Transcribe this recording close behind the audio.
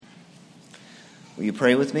Will you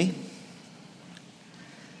pray with me?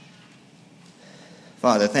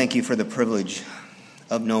 Father, thank you for the privilege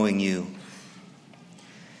of knowing you.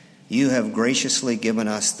 You have graciously given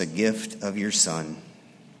us the gift of your Son,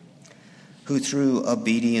 who through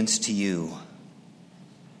obedience to you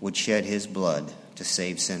would shed his blood to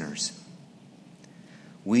save sinners.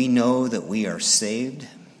 We know that we are saved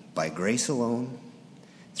by grace alone,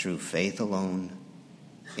 through faith alone,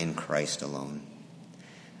 in Christ alone.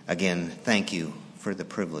 Again, thank you for the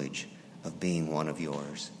privilege of being one of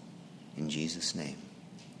yours. In Jesus' name.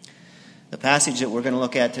 The passage that we're going to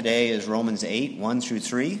look at today is Romans 8, 1 through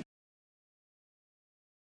 3.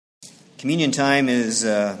 Communion time is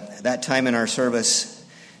that time in our service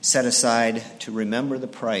set aside to remember the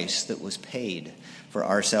price that was paid for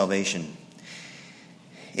our salvation.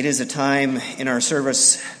 It is a time in our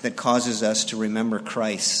service that causes us to remember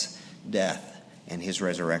Christ's death and his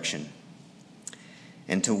resurrection,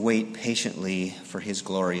 and to wait patiently for his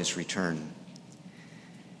glorious return.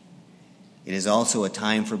 It is also a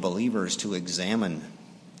time for believers to examine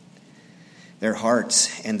their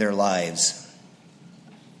hearts and their lives.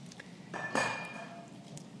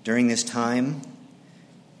 During this time,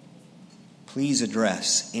 please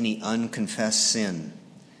address any unconfessed sin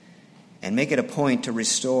and make it a point to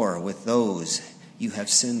restore with those you have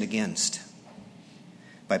sinned against.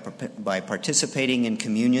 By participating in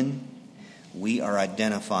communion, we are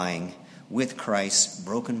identifying with Christ's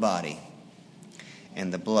broken body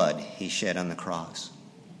and the blood he shed on the cross.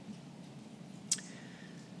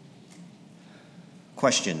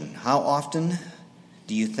 Question: how often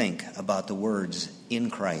do you think about the words "in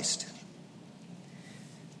Christ"?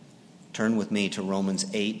 Turn with me to Romans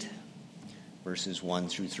 8, verses 1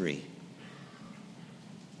 through 3.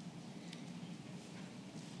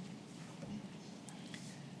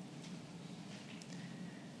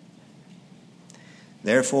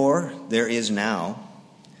 Therefore, there is now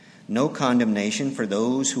no condemnation for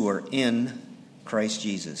those who are in Christ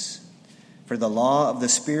Jesus. For the law of the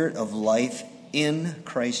Spirit of life in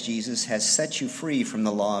Christ Jesus has set you free from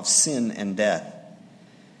the law of sin and death.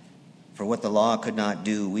 For what the law could not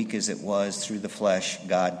do, weak as it was through the flesh,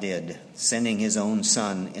 God did, sending his own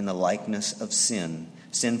Son in the likeness of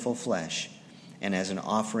sinful flesh, and as an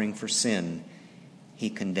offering for sin, he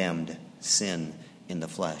condemned sin in the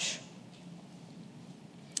flesh.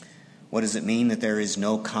 What does it mean that there is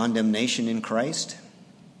no condemnation in Christ?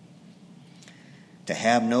 To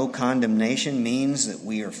have no condemnation means that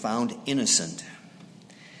we are found innocent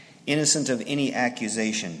of any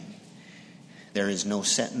accusation. There is no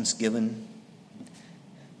sentence given,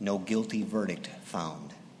 no guilty verdict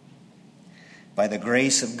found. By the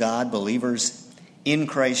grace of God, believers in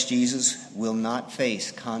Christ Jesus will not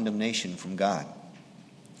face condemnation from God.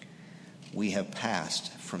 We have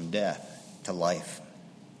passed from death to life.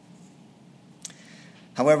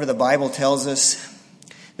 However, the Bible tells us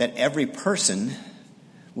that every person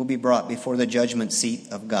will be brought before the judgment seat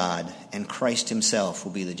of God, and Christ himself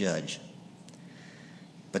will be the judge.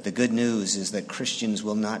 But the good news is that Christians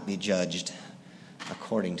will not be judged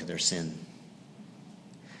according to their sin.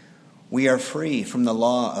 We are free from the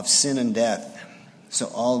law of sin and death,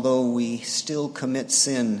 so although we still commit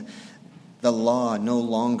sin, the law no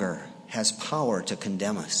longer has power to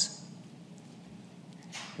condemn us.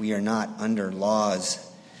 We are not under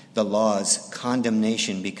the law's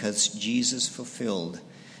condemnation, because Jesus fulfilled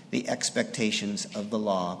the expectations of the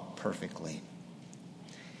law perfectly.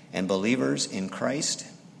 And believers in Christ,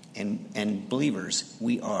 and believers,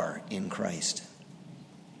 we are in Christ.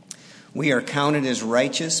 We are counted as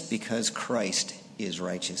righteous because Christ is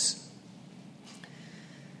righteous.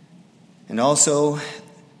 And also,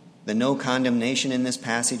 the no condemnation in this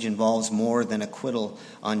passage involves more than acquittal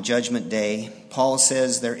on Judgment Day. Paul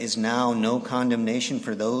says there is now no condemnation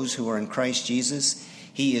for those who are in Christ Jesus.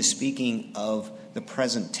 He is speaking of the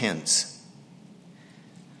present tense.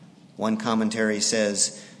 One commentary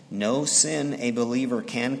says, no sin a believer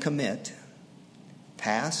can commit,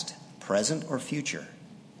 past, present, or future,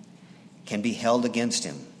 can be held against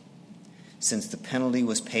him, since the penalty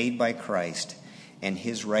was paid by Christ and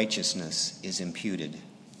his righteousness is imputed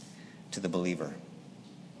to the believer.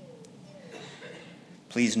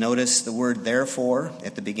 Please notice the word therefore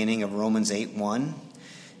at the beginning of Romans 8:1.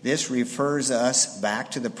 This refers us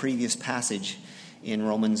back to the previous passage in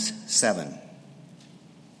Romans 7.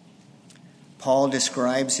 Paul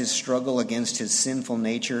describes his struggle against his sinful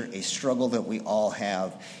nature, a struggle that we all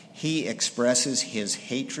have. He expresses his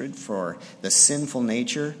hatred for the sinful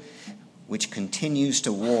nature, which continues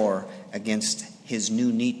to war against his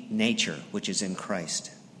new nature, which is in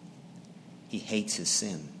Christ. He hates his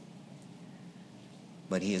sin.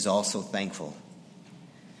 But he is also thankful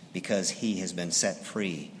because he has been set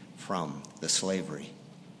free from the slavery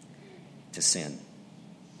to sin.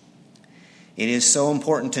 It is so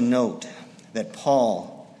important to note that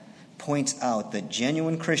Paul points out that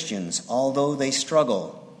genuine Christians, although they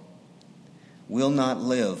struggle, will not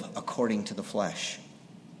live according to the flesh.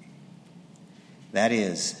 That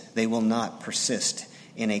is, they will not persist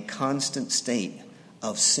in a constant state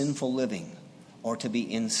of sinful living or to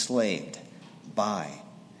be enslaved by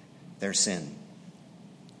their sin.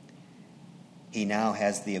 He now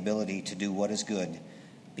has the ability to do what is good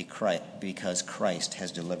because Christ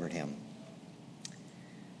has delivered him.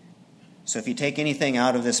 So if you take anything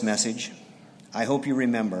out of this message, I hope you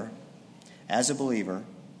remember, as a believer,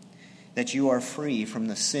 that you are free from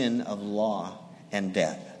the sin of law and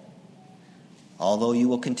death. Although you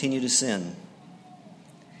will continue to sin,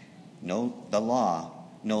 the law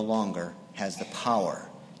no longer has the power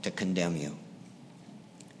to condemn you.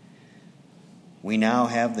 We now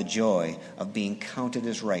have the joy of being counted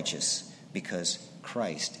as righteous because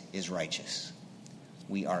Christ is righteous.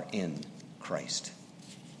 We are in Christ.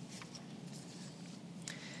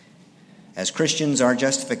 As Christians, our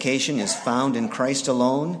justification is found in Christ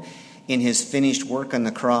alone, in his finished work on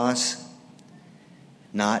the cross,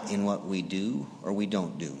 not in what we do or we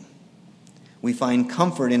don't do. We find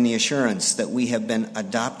comfort in the assurance that we have been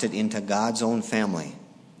adopted into God's own family,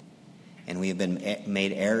 and we have been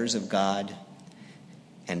made heirs of God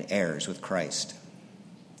and heirs with Christ.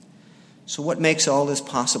 So what makes all this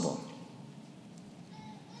possible?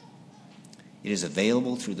 It is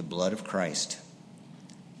available through the blood of Christ.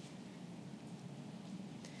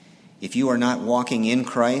 If you are not walking in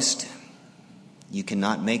Christ, you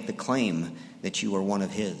cannot make the claim that you are one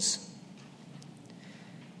of his.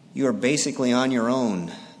 You are basically on your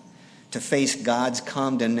own to face God's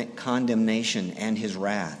condemnation and his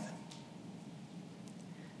wrath.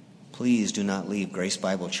 Please do not leave Grace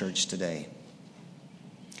Bible Church today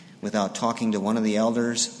without talking to one of the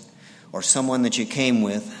elders or someone that you came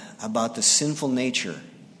with about the sinful nature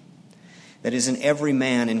that is in every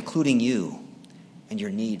man, including you, and your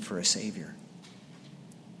need for a Savior.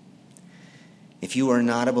 If you are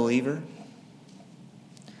not a believer,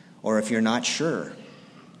 or if you're not sure,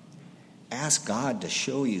 ask God to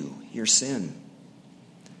show you your sin.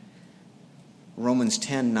 Romans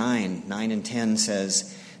 10:9 and 10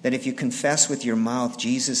 says that if you confess with your mouth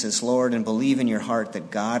Jesus is Lord and believe in your heart that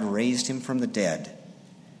God raised him from the dead,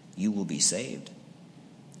 you will be saved.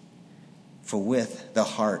 For with the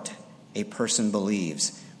heart a person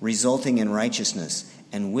believes, resulting in righteousness,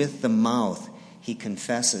 and with the mouth he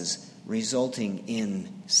confesses, resulting in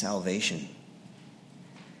salvation.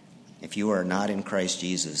 If you are not in Christ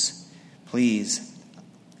Jesus, please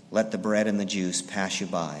let the bread and the juice pass you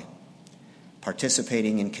by.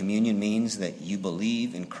 Participating in communion means that you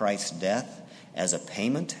believe in Christ's death as a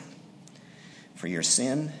payment for your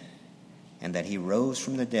sin and that he rose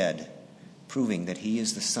from the dead, proving that he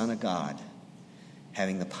is the Son of God,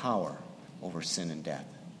 having the power over sin and death.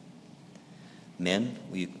 Men,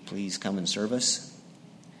 will you please come and serve us?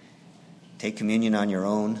 Take communion on your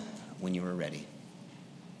own when you are ready.